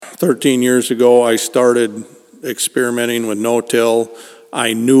13 years ago, I started experimenting with no-till.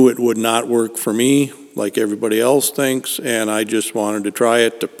 I knew it would not work for me like everybody else thinks, and I just wanted to try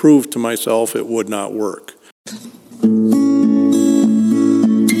it to prove to myself it would not work.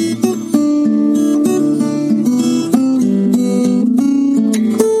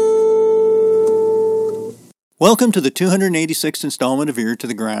 Welcome to the 286th installment of Ear to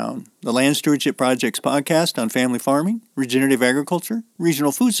the Ground, the Land Stewardship Project's podcast on family farming, regenerative agriculture,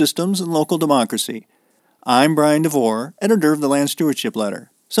 regional food systems, and local democracy. I'm Brian DeVore, editor of the Land Stewardship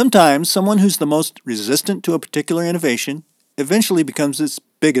Letter. Sometimes someone who's the most resistant to a particular innovation eventually becomes its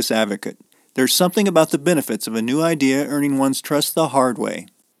biggest advocate. There's something about the benefits of a new idea earning one's trust the hard way.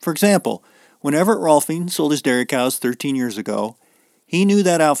 For example, when Everett Rolfing sold his dairy cows 13 years ago, he knew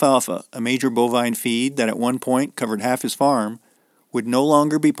that alfalfa, a major bovine feed that at one point covered half his farm, would no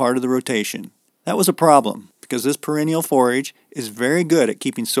longer be part of the rotation. That was a problem, because this perennial forage is very good at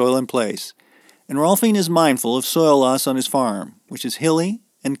keeping soil in place, and Rolfing is mindful of soil loss on his farm, which is hilly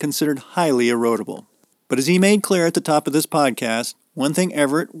and considered highly erodible. But as he made clear at the top of this podcast, one thing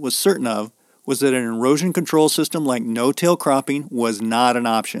Everett was certain of was that an erosion control system like no-till cropping was not an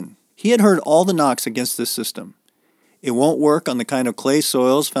option. He had heard all the knocks against this system. It won't work on the kind of clay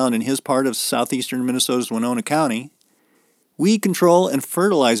soils found in his part of southeastern Minnesota's Winona County. Weed control and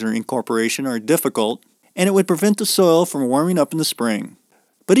fertilizer incorporation are difficult, and it would prevent the soil from warming up in the spring.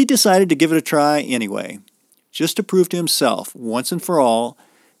 But he decided to give it a try anyway, just to prove to himself, once and for all,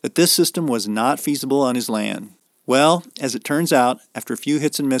 that this system was not feasible on his land. Well, as it turns out, after a few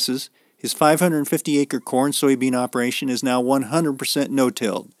hits and misses, his 550-acre corn-soybean operation is now 100%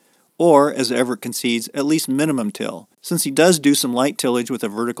 no-tilled. Or, as Everett concedes, at least minimum till, since he does do some light tillage with a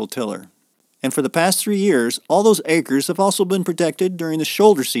vertical tiller. And for the past 3 years, all those acres have also been protected during the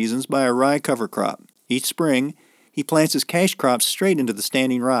shoulder seasons by a rye cover crop. Each spring, he plants his cash crops straight into the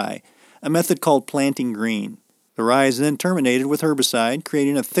standing rye, a method called planting green. The rye is then terminated with herbicide,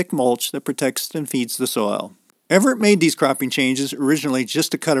 creating a thick mulch that protects and feeds the soil. Everett made these cropping changes originally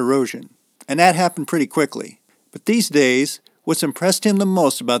just to cut erosion, and that happened pretty quickly. But these days, what's impressed him the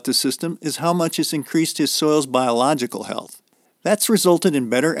most about this system is how much it's increased his soil's biological health. That's resulted in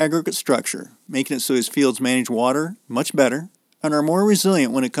better aggregate structure, making it so his fields manage water much better and are more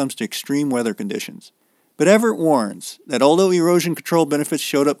resilient when it comes to extreme weather conditions. But Everett warns that although erosion control benefits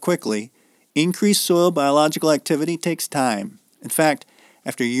showed up quickly, increased soil biological activity takes time. In fact,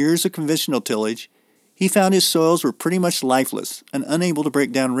 after years of conventional tillage, he found his soils were pretty much lifeless and unable to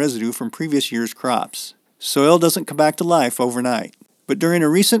break down residue from previous year's crops. Soil doesn't come back to life overnight. But during a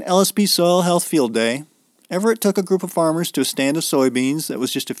recent LSP Soil Health Field Day, Everett took a group of farmers to a stand of soybeans that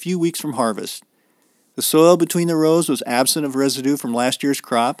was just a few weeks from harvest. The soil between the rows was absent of residue from last year's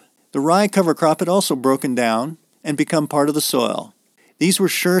crop. The rye cover crop had also broken down and become part of the soil. These were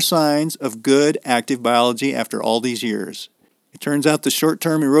sure signs of good, active biology after all these years. It turns out the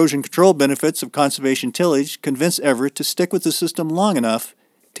short-term erosion control benefits of conservation tillage convinced Everett to stick with the system long enough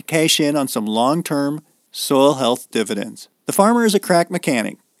to cash in on some long-term soil health dividends. The farmer is a crack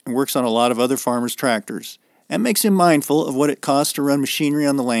mechanic and works on a lot of other farmers' tractors, and makes him mindful of what it costs to run machinery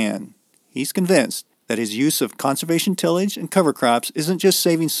on the land. He's convinced that his use of conservation tillage and cover crops isn't just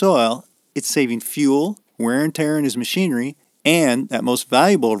saving soil, it's saving fuel, wear and tear in his machinery, and, that most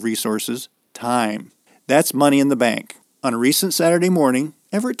valuable of resources, time. That's money in the bank. On a recent Saturday morning,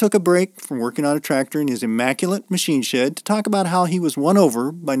 Everett took a break from working on a tractor in his immaculate machine shed to talk about how he was won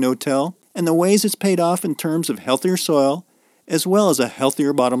over by no-till and the ways it's paid off in terms of healthier soil, as well as a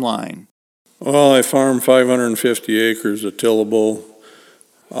healthier bottom line. Well, I farmed 550 acres of tillable.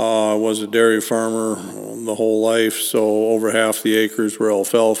 I was a dairy farmer the whole life, so over half the acres were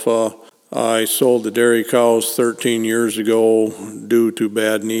alfalfa. I sold the dairy cows 13 years ago due to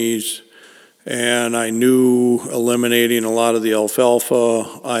bad knees, and I knew eliminating a lot of the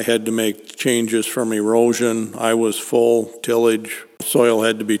alfalfa, I had to make changes from erosion. I was full tillage. Soil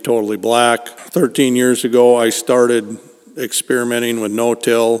had to be totally black. 13 years ago, I started experimenting with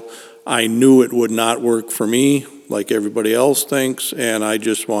no-till. I knew it would not work for me like everybody else thinks, and I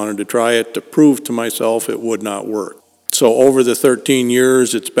just wanted to try it to prove to myself it would not work. So over the 13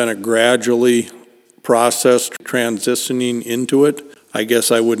 years, it's been a gradually process transitioning into it. I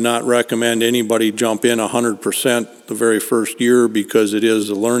guess I would not recommend anybody jump in 100% the very first year because it is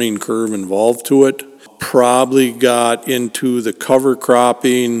a learning curve involved to it. Probably got into the cover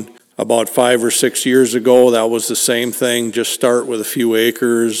cropping about 5 or 6 years ago. That was the same thing, just start with a few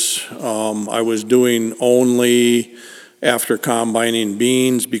acres. I was doing only after combining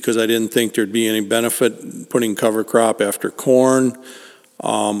beans because I didn't think there'd be any benefit putting cover crop after corn.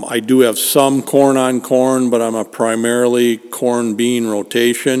 I do have some corn on corn, but I'm a primarily corn bean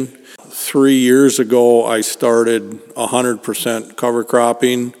rotation. 3 years ago, I started 100% cover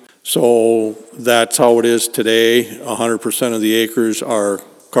cropping, so that's how it is today. 100% of the acres are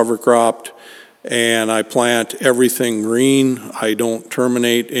cover cropped, and I plant everything green. I don't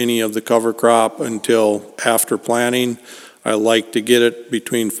terminate any of the cover crop until after planting. I like to get it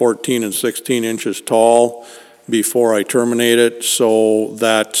between 14 and 16 inches tall before I terminate it, so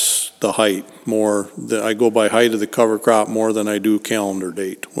that's the height more. I go by height of the cover crop more than I do calendar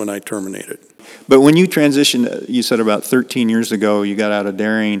date when I terminate it. But when you transitioned, you said about 13 years ago, you got out of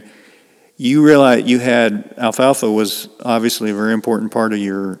dairying, you realized you had alfalfa was obviously a very important part of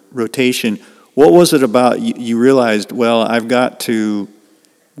your rotation. What was it about you realized, well, I'm going to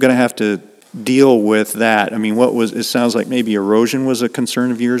have to deal with that? I mean, it sounds like maybe erosion was a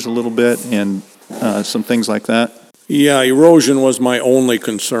concern of yours a little bit and some things like that? Yeah, erosion was my only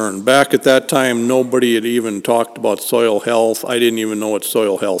concern. Back at that time, nobody had even talked about soil health. I didn't even know what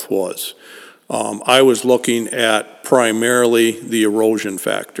soil health was. I was looking at primarily the erosion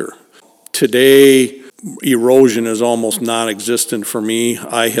factor. Today, erosion is almost non-existent for me.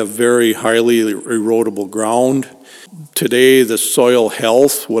 I have very highly erodible ground. Today, the soil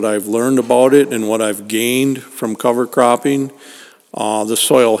health, what I've learned about it and what I've gained from cover cropping, the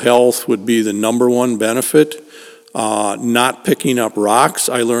soil health would be the number one benefit. Not picking up rocks,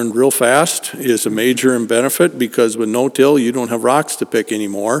 I learned real fast, is a major benefit because with no-till, you don't have rocks to pick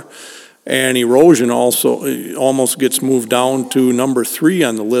anymore. And erosion also almost gets moved down to number 3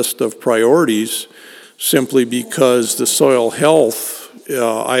 on the list of priorities simply because the soil health,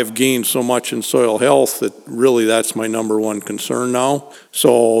 I've gained so much in soil health that really that's my number one concern now.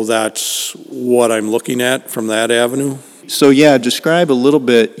 So that's what I'm looking at from that avenue. So yeah, describe a little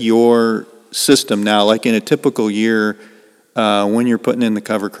bit your system now, like in a typical year when you're putting in the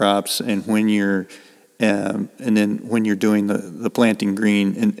cover crops and when you're and then when you're doing the planting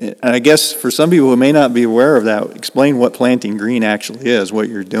green. And I guess for some people who may not be aware of that, explain what planting green actually is, what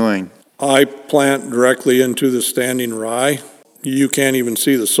you're doing. I plant directly into the standing rye. You can't even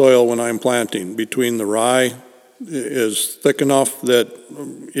see the soil when I'm planting. Between the rye is thick enough that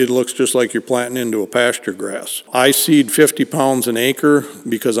it looks just like you're planting into a pasture grass. I seed 50 pounds an acre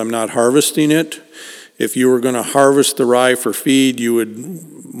because I'm not harvesting it. If you were going to harvest the rye for feed,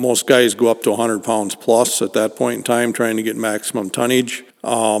 most guys go up to 100 pounds plus at that point in time, trying to get maximum tonnage.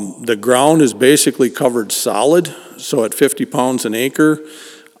 The ground is basically covered solid, so at 50 pounds an acre,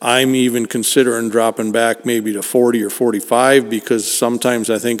 I'm even considering dropping back maybe to 40 or 45 because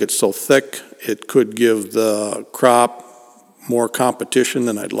sometimes I think it's so thick it could give the crop more competition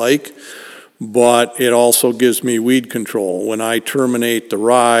than I'd like. But it also gives me weed control. When I terminate the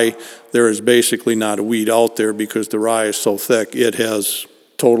rye, there is basically not a weed out there because the rye is so thick, it has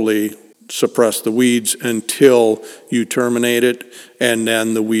totally suppressed the weeds until you terminate it, and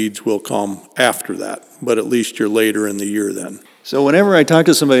then the weeds will come after that. But at least you're later in the year then. So whenever I talk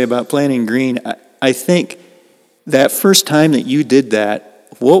to somebody about planting green, I think that first time that you did that,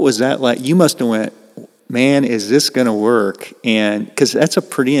 what was that like? You must have went, man, is this going to work? And because that's a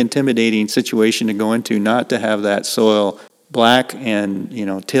pretty intimidating situation to go into, not to have that soil black and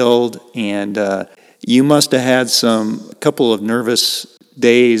tilled, and you must have had a couple of nervous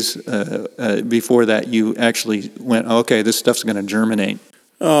days before that you actually went, okay, this stuff's going to germinate.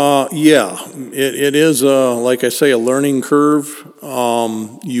 Yeah, it is like I say, a learning curve.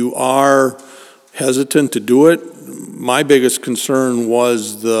 You are hesitant to do it. My biggest concern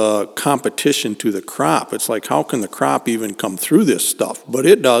was the competition to the crop. It's like, how can the crop even come through this stuff? But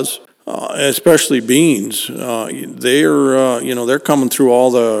it does, especially beans. They're coming through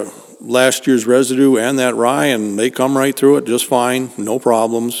all the last year's residue and that rye, and they come right through it just fine, no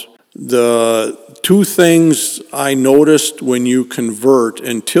problems. The two things I noticed when you convert,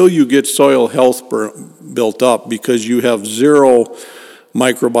 until you get soil health built up, because you have zero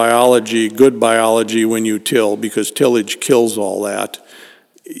microbiology, good biology when you till, because tillage kills all that.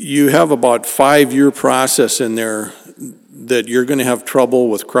 You have about 5-year process in there that you're going to have trouble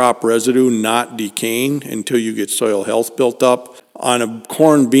with crop residue not decaying until you get soil health built up. On a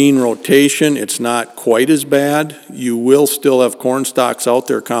corn bean rotation, it's not quite as bad. You will still have corn stalks out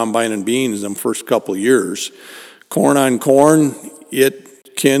there combining beans in the first couple of years. Corn on corn,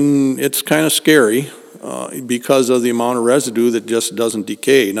 it's kind of scary. Because of the amount of residue that just doesn't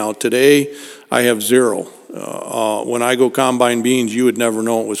decay. Now today, I have zero. When I go combine beans, you would never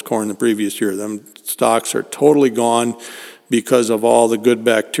know it was corn the previous year. Them stalks are totally gone because of all the good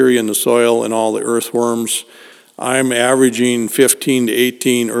bacteria in the soil and all the earthworms. I'm averaging 15 to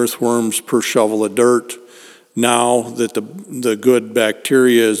 18 earthworms per shovel of dirt, Now that the good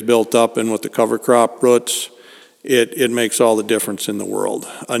bacteria is built up in with the cover crop roots, it makes all the difference in the world.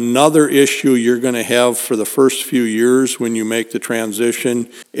 Another issue you're going to have for the first few years when you make the transition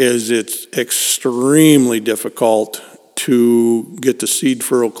is it's extremely difficult to get the seed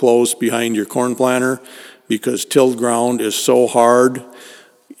furrow close behind your corn planter, because tilled ground is so hard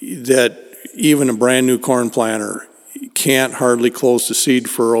that even a brand new corn planter can't hardly close the seed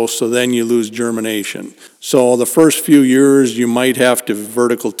furrow, so then you lose germination. So the first few years you might have to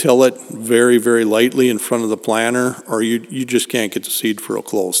vertical till it very, very lightly in front of the planter, or you just can't get the seed furrow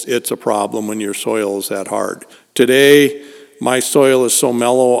close. It's a problem when your soil is that hard. Today, my soil is so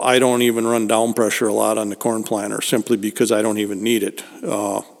mellow, I don't even run down pressure a lot on the corn planter, simply because I don't even need it.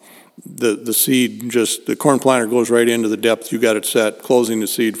 The corn planter goes right into the depth you got it set. Closing the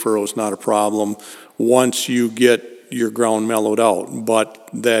seed furrow is not a problem once you get your ground mellowed out, but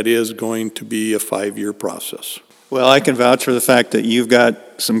that is going to be a 5-year process. Well, I can vouch for the fact that you've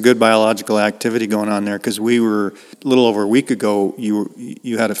got some good biological activity going on there, because we were a little over a week ago,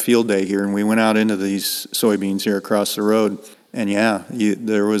 you had a field day here, and we went out into these soybeans here across the road, and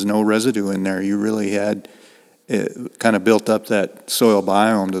there was no residue in there. You really had kind of built up that soil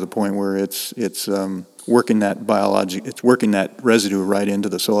biome to the point where it's working that residue right into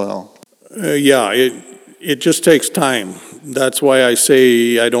the soil. It just takes time. That's why I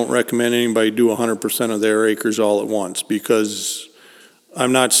say I don't recommend anybody do 100% of their acres all at once, because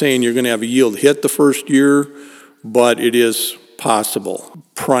I'm not saying you're going to have a yield hit the first year, but it is possible,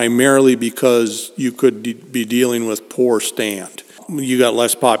 primarily because you could be dealing with poor stand. You got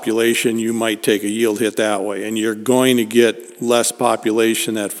less population, you might take a yield hit that way, and you're going to get less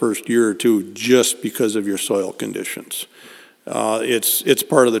population that first year or two just because of your soil conditions. It's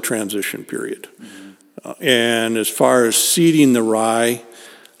part of the transition period. And as far as seeding the rye,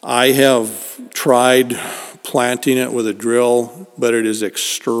 I have tried planting it with a drill, but it is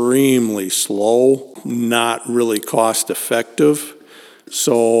extremely slow, not really cost effective.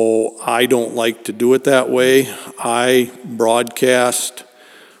 So I don't like to do it that way. I broadcast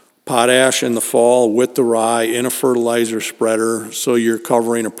potash in the fall with the rye in a fertilizer spreader, so you're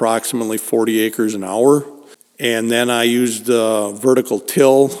covering approximately 40 acres an hour. And then I use the vertical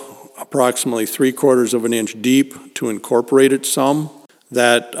till approximately 3/4 of an inch deep to incorporate it some.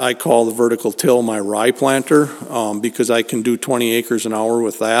 That I call the vertical till my rye planter, because I can do 20 acres an hour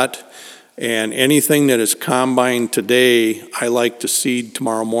with that. And anything that is combined today, I like to seed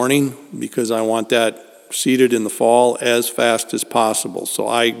tomorrow morning, because I want that seeded in the fall as fast as possible. So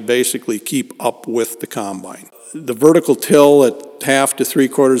I basically keep up with the combine. The vertical till at 1/2 to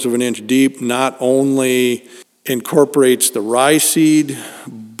 3/4 of an inch deep not only incorporates the rye seed,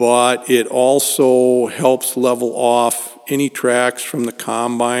 but it also helps level off any tracks from the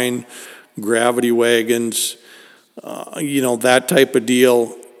combine, gravity wagons, that type of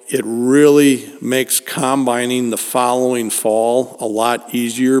deal. It really makes combining the following fall a lot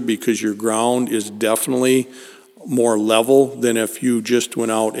easier, because your ground is definitely more level than if you just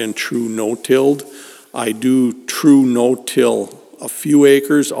went out and true no-tilled. I do true no-till a few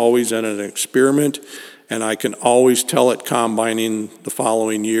acres, always in an experiment, and I can always tell it combining the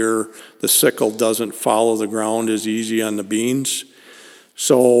following year. The sickle doesn't follow the ground as easy on the beans.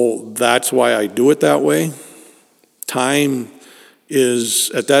 So that's why I do it that way.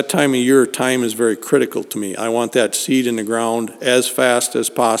 At that time of year, time is very critical to me. I want that seed in the ground as fast as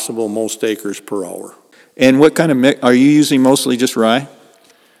possible, most acres per hour. And what kind of mix, are you using mostly just rye?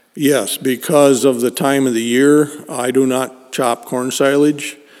 Yes, because of the time of the year, I do not chop corn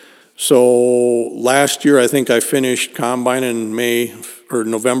silage. So last year, I think I finished combine in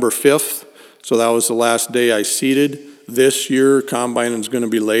November 5th. So that was the last day I seeded. This year, combine is going to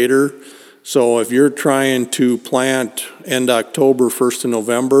be later. So if you're trying to plant end October, 1st of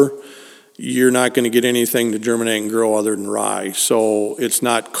November, you're not going to get anything to germinate and grow other than rye. So it's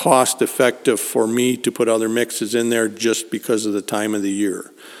not cost effective for me to put other mixes in there just because of the time of the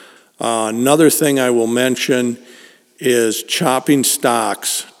year. Another thing I will mention is chopping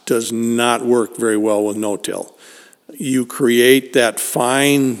stocks does not work very well with no-till. You create that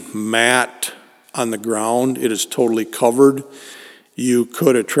fine mat on the ground. It is totally covered. You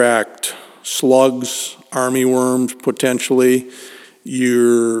could attract slugs, armyworms, potentially.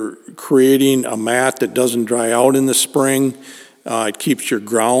 You're creating a mat that doesn't dry out in the spring. It keeps your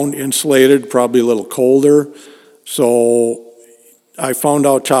ground insulated, probably a little colder. So I found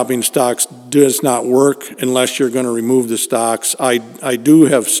out chopping stocks does not work unless you're going to remove the stocks. I do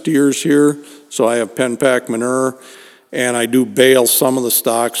have steers here, so I have pen pack manure, and I do bale some of the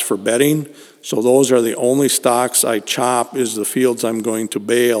stocks for bedding. So those are the only stocks I chop, is the fields I'm going to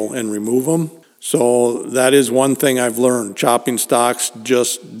bale and remove them. So that is one thing I've learned. Chopping stocks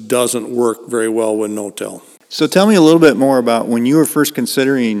just doesn't work very well with no-till. So tell me a little bit more about when you were first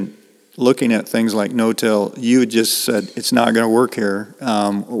considering looking at things like no-till, you had just said it's not going to work here.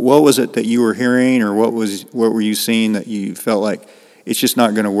 What was it that you were hearing, or what were you seeing that you felt like it's just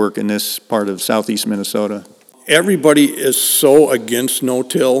not going to work in this part of southeast Minnesota? Everybody is so against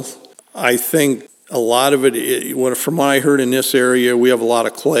no-till. I think a lot of it, from what I heard in this area, we have a lot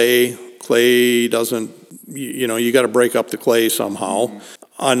of clay. Clay doesn't, you got to break up the clay somehow. Mm-hmm.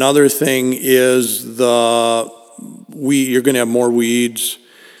 Another thing is you're going to have more weeds.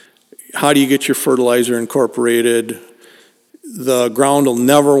 How do you get your fertilizer incorporated? The ground will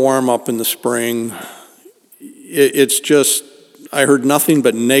never warm up in the spring. It's just, I heard nothing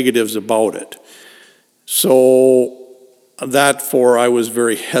but negatives about it. So therefore, I was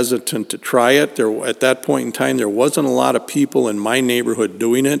very hesitant to try it. At that point in time, there wasn't a lot of people in my neighborhood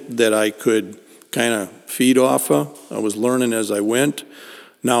doing it that I could kind of feed off of. I was learning as I went.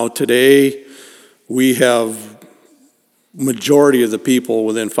 Now today, we have majority of the people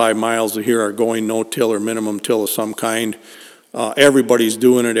within 5 miles of here are going no-till or minimum till of some kind. Everybody's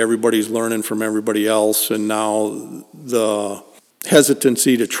doing it. Everybody's learning from everybody else. And now the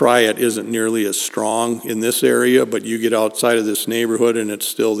hesitancy to try it isn't nearly as strong in this area, but you get outside of this neighborhood and it's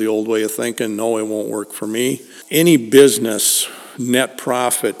still the old way of thinking, no, it won't work for me. Any business, net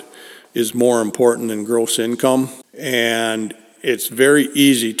profit is more important than gross income, and it's very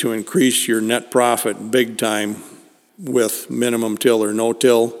easy to increase your net profit big time with minimum till or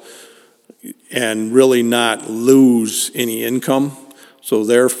no-till and really not lose any income. So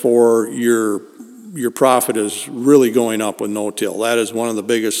therefore, your profit is really going up with no-till. That is one of the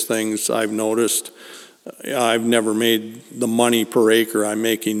biggest things I've noticed. I've never made the money per acre I'm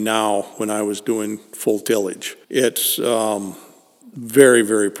making now when I was doing full tillage. It's very,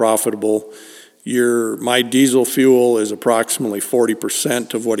 very profitable. My diesel fuel is approximately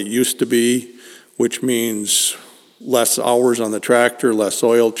 40% of what it used to be, which means less hours on the tractor, less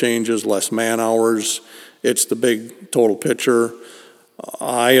oil changes, less man hours. It's the big total picture.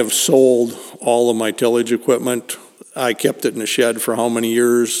 I have sold all of my tillage equipment. I kept it in a shed for how many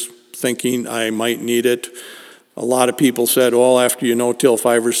years, thinking I might need it. A lot of people said, well, after you no-till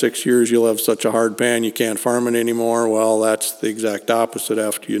 5 or 6 years, you'll have such a hard pan, you can't farm it anymore. Well, that's the exact opposite.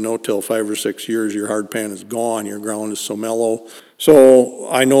 After you no-till 5 or 6 years, your hard pan is gone. Your ground is so mellow. So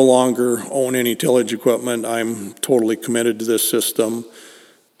I no longer own any tillage equipment. I'm totally committed to this system.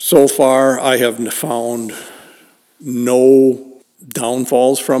 So far, I have found no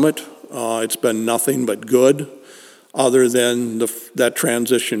downfalls from it. It's been nothing but good, other than that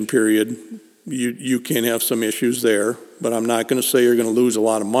transition period. You can have some issues there, but I'm not going to say you're going to lose a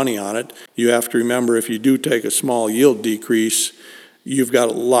lot of money on it. You have to remember, if you do take a small yield decrease, you've got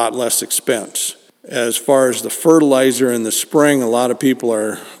a lot less expense. As far as the fertilizer in the spring, a lot of people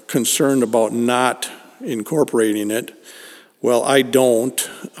are concerned about not incorporating it. Well, I don't.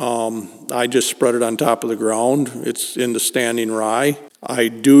 I just spread it on top of the ground. It's in the standing rye. I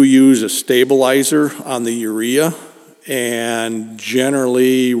do use a stabilizer on the urea, and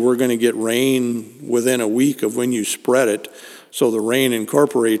generally we're going to get rain within a week of when you spread it. So the rain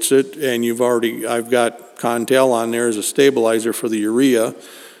incorporates it, and I've got Contel on there as a stabilizer for the urea.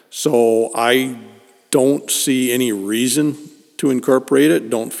 So I don't see any reason to incorporate it,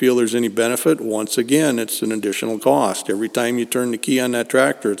 don't feel there's any benefit. Once again, it's an additional cost. Every time you turn the key on that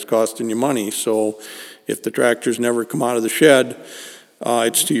tractor, it's costing you money. So if the tractors never come out of the shed,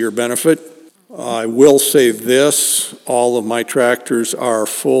 it's to your benefit. I will say this, all of my tractors are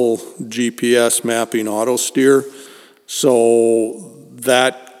full GPS mapping auto steer, so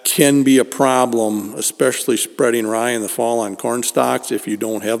that can be a problem, especially spreading rye in the fall on corn stalks. If you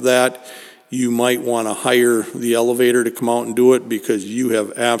don't have that, you might want to hire the elevator to come out and do it, because you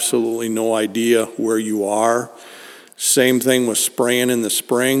have absolutely no idea where you are. Same thing with spraying in the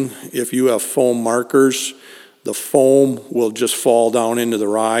spring. If you have foam markers, the foam will just fall down into the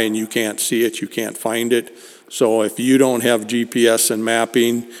rye and you can't see it, you can't find it. So if you don't have GPS and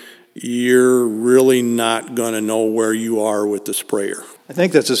mapping, you're really not going to know where you are with the sprayer. I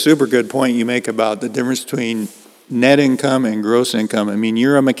think that's a super good point you make about the difference between net income and gross income. I mean,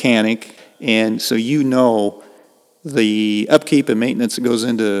 you're a mechanic, and so you know the upkeep and maintenance that goes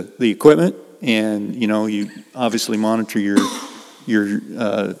into the equipment, and you obviously monitor your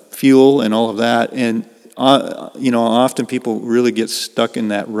fuel and all of that. And often people really get stuck in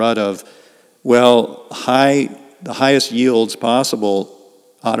that rut of, well, the highest yields possible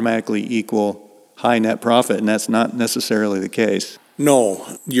automatically equal high net profit, and that's not necessarily the case.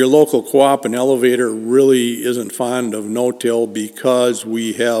 No, your local co-op and elevator really isn't fond of no-till because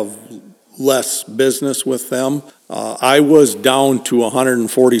we have less business with them. I was down to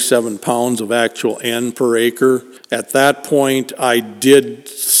 147 pounds of actual N per acre. At that point, I did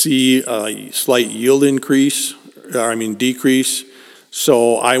see a slight yield decrease.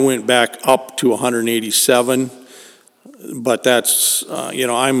 So I went back up to 187. But that's,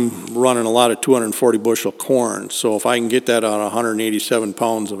 I'm running a lot of 240 bushel corn. So if I can get that on 187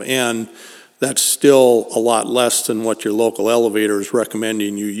 pounds of N, that's still a lot less than what your local elevator is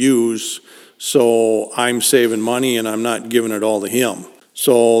recommending you use. So I'm saving money and I'm not giving it all to him.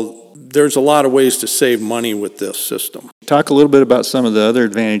 So there's a lot of ways to save money with this system. Talk a little bit about some of the other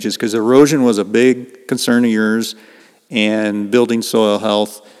advantages, because erosion was a big concern of yours and building soil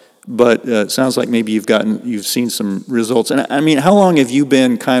health. But it sounds like maybe you've seen some results. And I mean, how long have you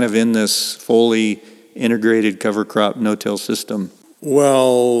been kind of in this fully integrated cover crop no-till system?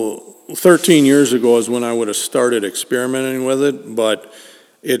 Well, 13 years ago is when I would have started experimenting with it, but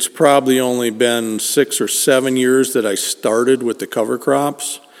it's probably only been 6 or 7 years that I started with the cover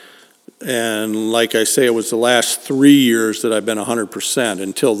crops. And like I say, it was the last 3 years that I've been 100%.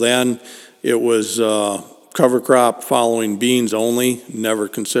 Until then, it was cover crop following beans only, never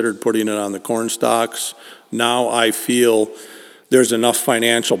considered putting it on the corn stalks. Now I feel there's enough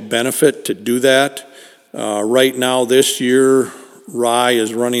financial benefit to do that. Right now this year, rye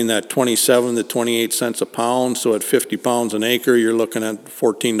is running that 27 to 28 cents a pound, so at 50 pounds an acre, you're looking at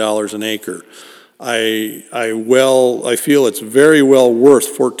 $14 an acre. I feel it's very well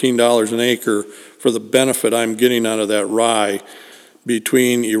worth $14 an acre for the benefit I'm getting out of that rye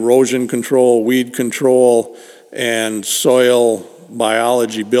between erosion control, weed control, and soil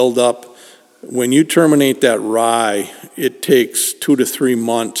biology buildup. When you terminate that rye, it takes 2 to 3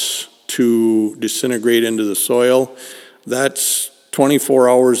 months to disintegrate into the soil. That's 24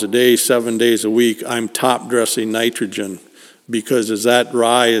 hours a day, 7 days a week. I'm top dressing nitrogen, because as that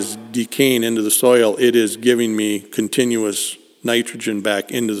rye is decaying into the soil, it is giving me continuous nitrogen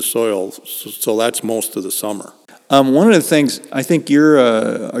back into the soil. So that's most of the summer. One of the things, I think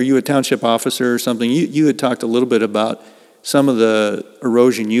are you a township officer or something? You had talked a little bit about some of the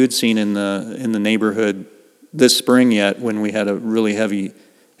erosion you had seen in the neighborhood this spring yet when we had a really heavy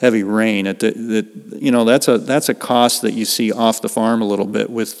rain. That's a cost that you see off the farm a little bit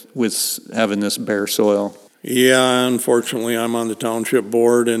with having this bare soil. Yeah, unfortunately, I'm on the township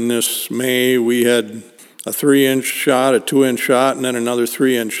board, and this May we had a 3-inch shot, a 2-inch shot, and then another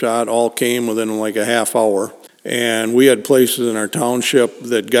 3-inch shot. All came within like a half hour. And we had places in our township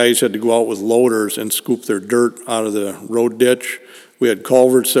that guys had to go out with loaders and scoop their dirt out of the road ditch. We had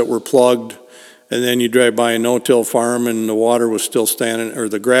culverts that were plugged, and then you drive by a no-till farm and the water was still standing, or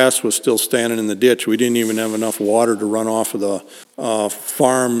the grass was still standing in the ditch. We didn't even have enough water to run off of the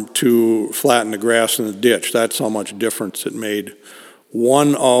farm to flatten the grass in the ditch. That's how much difference it made.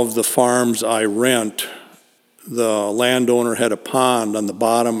 One of the farms I rent, the landowner had a pond on the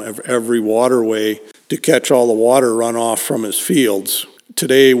bottom of every waterway to catch all the water runoff from his fields.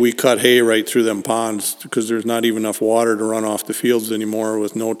 Today we cut hay right through them ponds because there's not even enough water to run off the fields anymore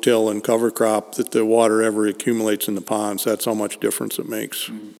with no-till and cover crop that the water ever accumulates in the ponds. That's how much difference it makes.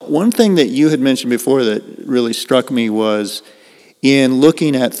 One thing that you had mentioned before that really struck me was in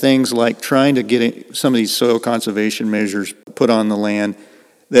looking at things like trying to get some of these soil conservation measures put on the land,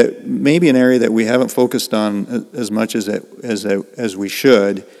 that maybe an area that we haven't focused on as much as we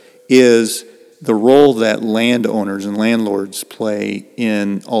should is the role that landowners and landlords play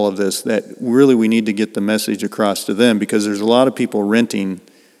in all of this, that really we need to get the message across to them, because there's a lot of people renting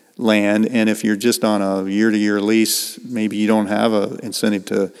land, and if you're just on a year-to-year lease, maybe you don't have an incentive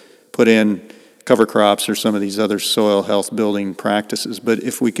to put in cover crops or some of these other soil health building practices. But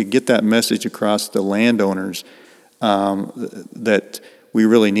if we could get that message across to landowners that we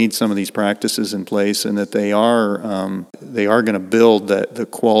really need some of these practices in place, and that they are going to build the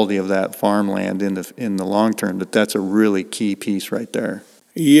quality of that farmland in the long term. That's a really key piece right there.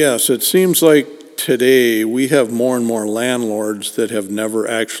 Yes, it seems like today we have more and more landlords that have never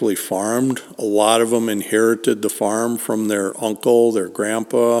actually farmed. A lot of them inherited the farm from their uncle, their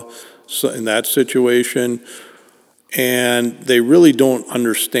grandpa, in that situation, and they really don't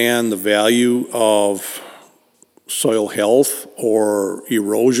understand the value of soil health or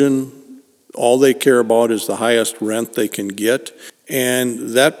erosion. All they care about is the highest rent they can get,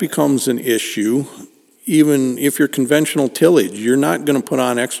 and that becomes an issue. Even if you're conventional tillage, you're not going to put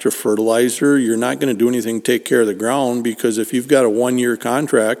on extra fertilizer, you're not going to do anything to take care of the ground, because if you've got a 1-year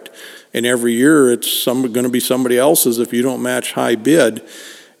contract and every year it's going to be somebody else's, if you don't match high bid,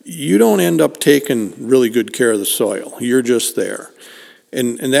 you don't end up taking really good care of the soil. You're just there.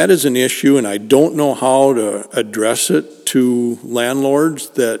 And that is an issue, and I don't know how to address it to landlords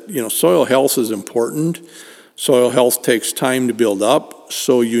that, soil health is important. Soil health takes time to build up,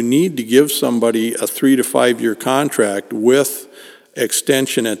 so you need to give somebody a 3 to 5 year contract with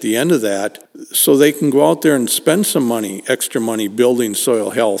extension at the end of that, so they can go out there and spend some money, extra money, building soil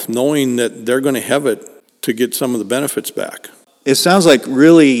health, knowing that they're going to have it to get some of the benefits back. It sounds like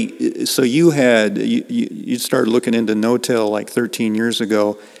really, so you started looking into no-till like 13 years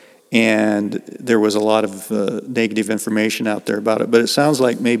ago, and there was a lot of negative information out there about it. But it sounds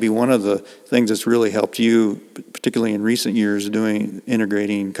like maybe one of the things that's really helped you, particularly in recent years,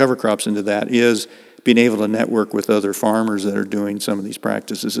 integrating cover crops into that, is being able to network with other farmers that are doing some of these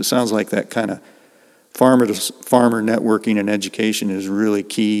practices. It sounds like that kind of farmer-to-farmer networking and education is really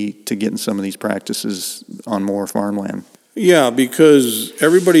key to getting some of these practices on more farmland. Yeah, because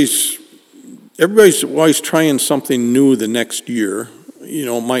everybody's always trying something new the next year.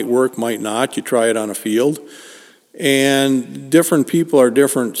 Might work, might not. You try it on a field. And different people are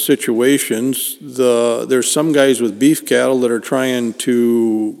different situations. There's some guys with beef cattle that are trying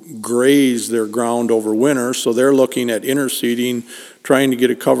to graze their ground over winter, so they're looking at interseeding, trying to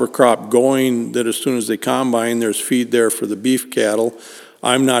get a cover crop going that as soon as they combine, there's feed there for the beef cattle.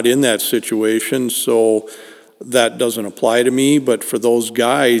 I'm not in that situation, so that doesn't apply to me, but for those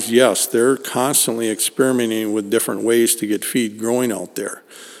guys, yes, they're constantly experimenting with different ways to get feed growing out there.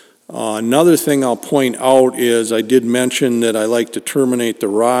 Another thing I'll point out is I did mention that I like to terminate the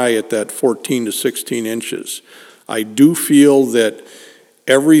rye at that 14 to 16 inches. I do feel that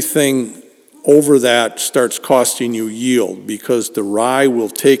everything over that starts costing you yield, because the rye will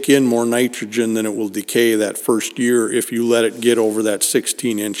take in more nitrogen than it will decay that first year if you let it get over that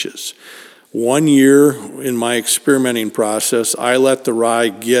 16 inches. 1 year in my experimenting process, I let the rye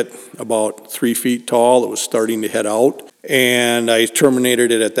get about 3 feet tall. It was starting to head out, and I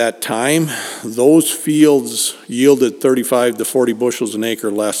terminated it at that time. Those fields yielded 35 to 40 bushels an acre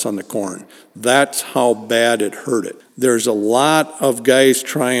less on the corn. That's how bad it hurt it. There's a lot of guys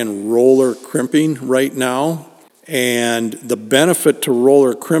trying roller crimping right now, and the benefit to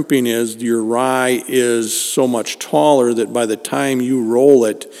roller crimping is your rye is so much taller that by the time you roll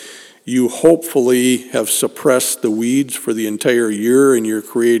it, you hopefully have suppressed the weeds for the entire year, and you're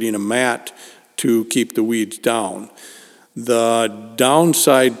creating a mat to keep the weeds down. The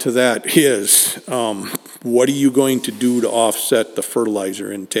downside to that is, what are you going to do to offset the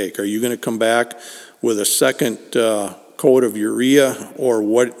fertilizer intake? Are you going to come back with a second coat of urea, or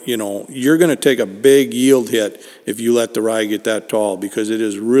what? You're going to take a big yield hit if you let the rye get that tall, because it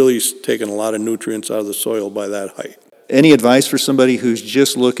is really taking a lot of nutrients out of the soil by that height. Any advice for somebody who's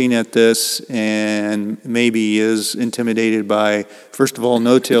just looking at this and maybe is intimidated by, first of all,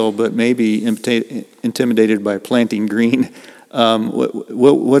 no-till, but maybe intimidated by planting green?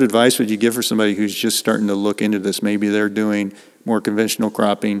 What advice would you give for somebody who's just starting to look into this? Maybe they're doing more conventional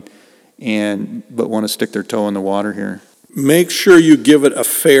cropping but want to stick their toe in the water here. Make sure you give it a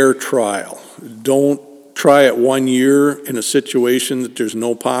fair trial. Don't try it 1 year in a situation that there's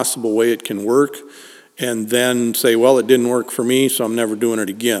no possible way it can work, and then say, well, it didn't work for me, so I'm never doing it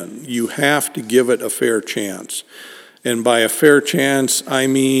again. You have to give it a fair chance. And by a fair chance, I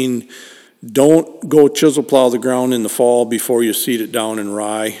mean, don't go chisel plow the ground in the fall before you seed it down in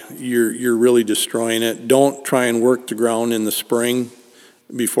rye. You're really destroying it. Don't try and work the ground in the spring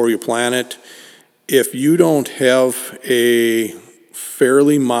before you plant it. If you don't have a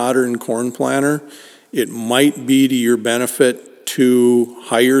fairly modern corn planter, it might be to your benefit to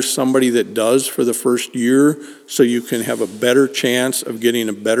hire somebody that does for the first year, so you can have a better chance of getting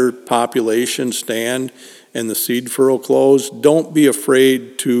a better population stand and the seed furrow closed. Don't be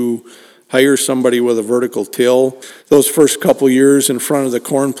afraid to hire somebody with a vertical till those first couple years in front of the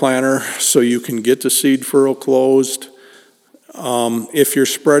corn planter so you can get the seed furrow closed. If you're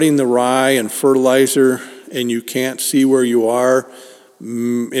spreading the rye and fertilizer and you can't see where you are,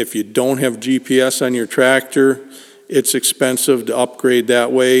 if you don't have GPS on your tractor, it's expensive to upgrade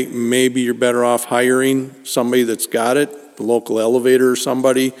that way. Maybe you're better off hiring somebody that's got it, the local elevator or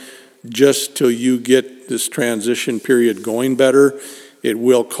somebody, just till you get this transition period going better. It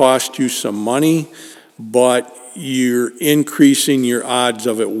will cost you some money, but you're increasing your odds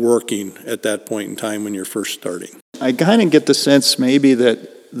of it working at that point in time when you're first starting. I kind of get the sense maybe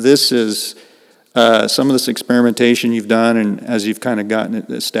that this is some of this experimentation you've done, and as you've kind of gotten it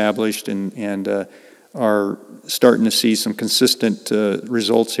established and are starting to see some consistent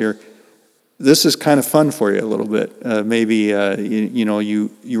results here, this is kind of fun for you a little bit.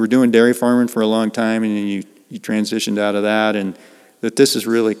 You were doing dairy farming for a long time, and you transitioned out of that, and that this is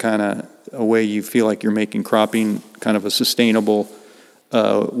really kind of a way you feel like you're making cropping kind of a sustainable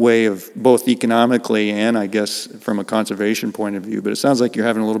way of both economically and, I guess, from a conservation point of view. But it sounds like you're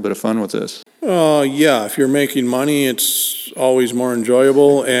having a little bit of fun with this. Yeah, if you're making money, it's always more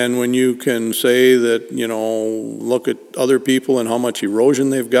enjoyable. And when you can say that, look at other people and how much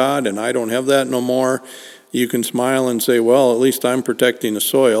erosion they've got, and I don't have that no more, you can smile and say, well, at least I'm protecting the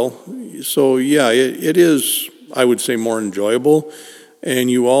soil. So, yeah, it is, I would say, more enjoyable.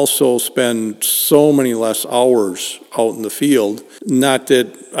 And you also spend so many less hours out in the field. Not that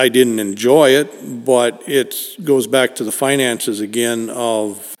I didn't enjoy it, but it goes back to the finances again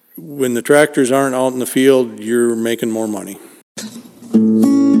of when the tractors aren't out in the field, you're making more money.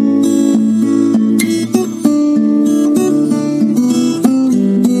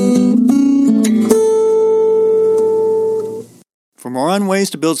 For more on ways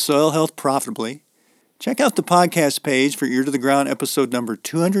to build soil health profitably, check out the podcast page for Ear to the Ground episode number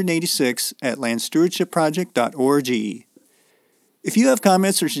 286 at landstewardshipproject.org. If you have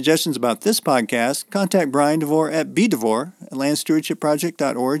comments or suggestions about this podcast, contact Brian DeVore at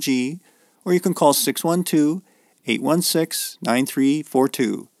bdevore@landstewardshipproject.org, or you can call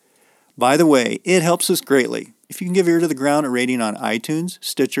 612-816-9342. By the way, it helps us greatly if you can give Ear to the Ground a rating on iTunes,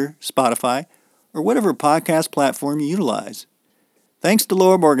 Stitcher, Spotify, or whatever podcast platform you utilize. Thanks to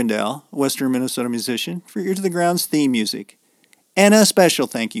Laura Morgendale, a Western Minnesota musician, for Ear to the Ground's theme music. And a special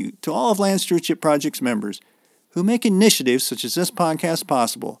thank you to all of Land Stewardship Project's members who make initiatives such as this podcast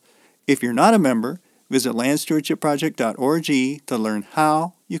possible. If you're not a member, visit landstewardshipproject.org to learn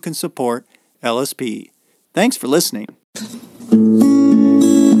how you can support LSP. Thanks for listening.